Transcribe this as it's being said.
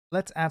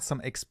let's add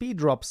some XP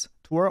drops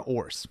to our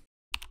ores.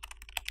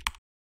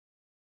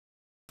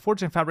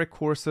 Forging Fabric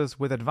courses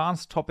with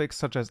advanced topics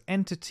such as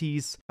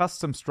entities,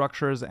 custom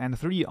structures, and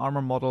 3D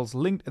armor models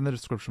linked in the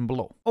description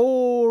below.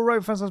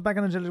 Alright friends, let's back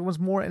on the channel once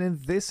more, and in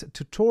this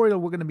tutorial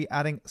we're going to be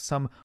adding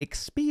some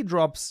XP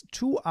drops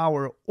to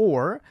our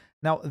ore.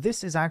 Now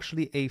this is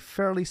actually a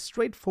fairly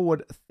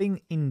straightforward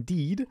thing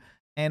indeed,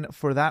 and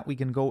for that we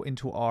can go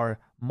into our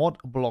mod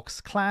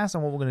blocks class,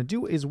 and what we're going to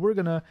do is we're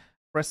going to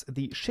press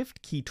the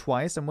shift key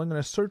twice and we're going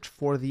to search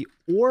for the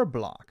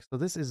OreBlock. So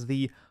this is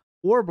the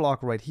OreBlock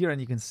right here, and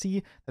you can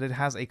see that it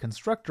has a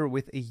constructor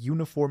with a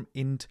uniform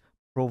int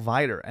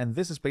provider, and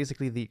this is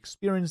basically the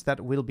experience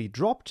that will be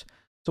dropped.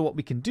 So what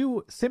we can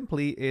do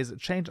simply is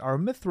change our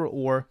mithril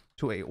ore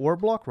to a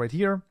OreBlock right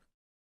here,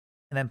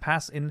 and then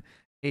pass in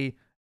a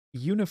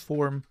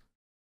uniform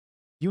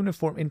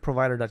int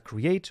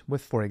provider.create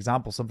with, for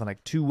example, something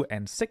like 2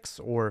 and 6,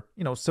 or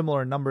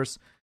similar numbers.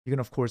 You can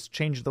of course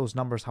change those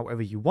numbers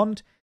however you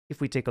want.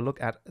 If we take a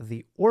look at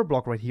the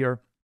OreBlock right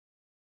here,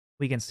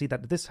 we can see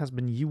that this has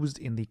been used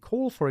in the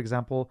coal, for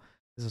example.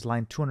 This is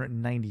line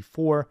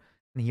 294,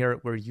 and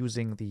here we're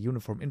using the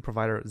uniform int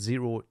provider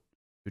 0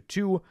 to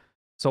 2.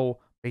 So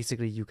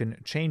basically you can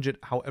change it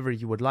however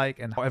you would like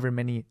and however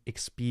many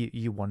XP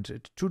you want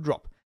it to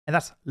drop. And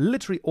that's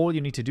literally all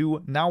you need to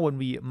do. Now when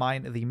we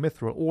mine the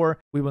mithril ore,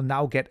 we will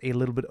now get a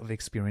little bit of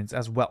experience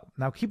as well.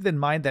 Now keep in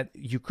mind that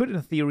you could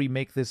in theory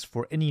make this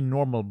for any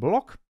normal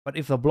block, but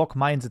if the block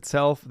mines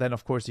itself, then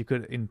of course you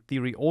could in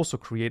theory also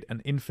create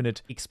an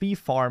infinite XP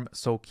farm,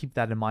 so keep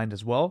that in mind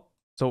as well.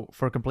 So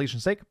for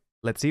completion's sake,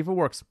 let's see if it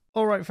works.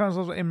 Alright friends,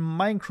 also in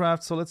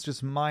Minecraft, so let's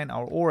just mine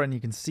our ore, and you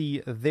can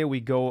see there we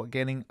go,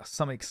 getting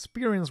some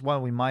experience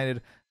while we mine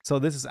it. So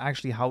this is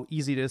actually how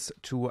easy it is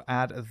to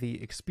add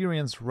the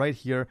experience right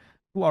here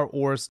to our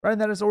ores. Right,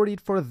 and that is already it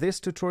for this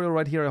tutorial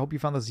right here. I hope you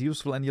found this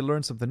useful and you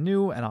learned something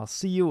new, and I'll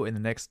see you in the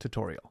next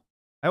tutorial.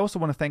 I also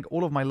want to thank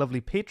all of my lovely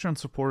Patreon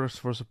supporters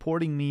for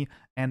supporting me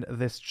and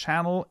this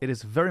channel. It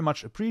is very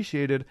much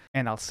appreciated,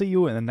 and I'll see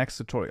you in the next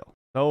tutorial.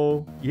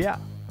 So yeah.